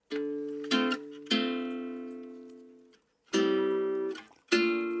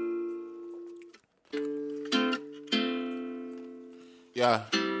Yeah.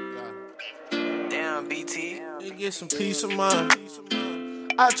 Damn, BT. You get some peace of mind.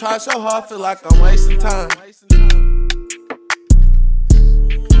 I try so hard, feel like I'm wasting time.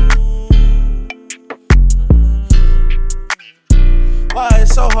 Why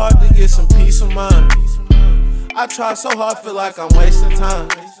it's so hard to get some peace of mind? I try so hard, feel like I'm wasting time.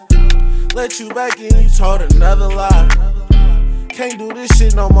 Let you back in, you told another lie. Can't do this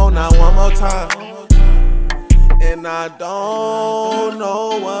shit no more, not one more time. And I don't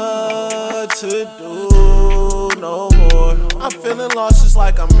know what to do no more. I'm feeling lost, just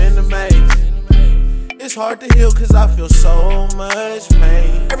like I'm in the maze. It's hard to heal cause I feel so much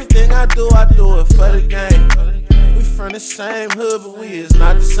pain. Everything I do it for the game. We from the same hood, but we is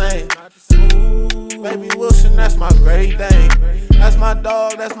not the same. Ooh, baby Wilson, that's my great Dane. That's my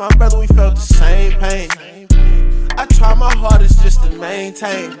dog, that's my brother, we felt the same pain. I try my hardest just to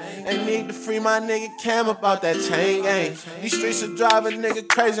maintain. Ain't need to free my nigga Cam about that chain gang. These streets are driving nigga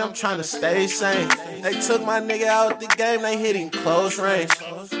crazy, I'm trying to stay sane. They took my nigga out the game, they hit him close range.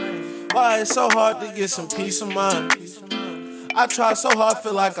 Why it's so hard to get some peace of mind? I try so hard,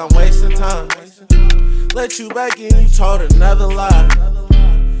 feel like I'm wasting time. Let you back in, you told another lie.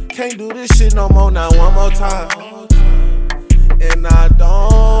 Can't do this shit no more, not one more time. And I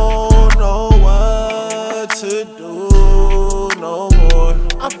don't know what to do no more.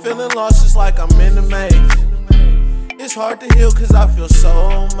 I'm feeling lost, just like I'm in the maze. It's hard to heal cause I feel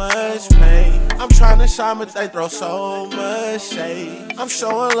so much pain. I'm trying to shine but they throw so much shade. I'm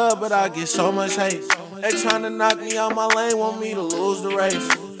showing love but I get so much hate. They trying to knock me out my lane, want me to lose the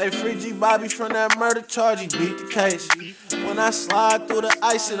race. They free G Bobby from that murder charge, he beat the case. When I slide through the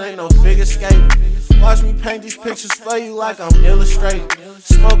ice, it ain't no figure skate. Watch me paint these pictures for you like I'm illustrating.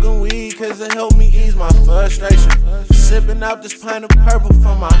 Smoking weed cause it helped me ease my frustration. Sipping out this pint of purple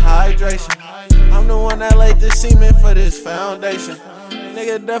for my hydration. I'm the one that laid the cement for this foundation.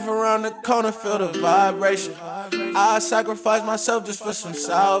 Nigga deaf around the corner, feel the vibration. I sacrifice myself just for some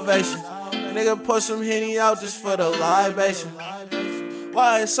salvation. Nigga put some Henny out just for the libation.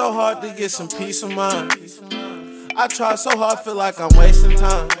 Why it's so hard to get some peace of mind? I try so hard, feel like I'm wasting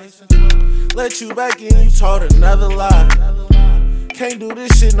time. Let you back in, you told another lie. Can't do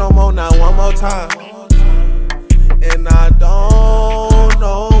this shit no more, not one more time. And I don't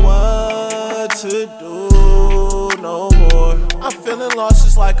know what to do no more. I'm feeling lost,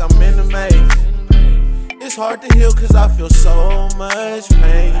 just like I'm in the maze. It's hard to heal cause I feel so much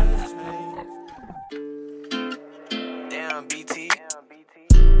pain.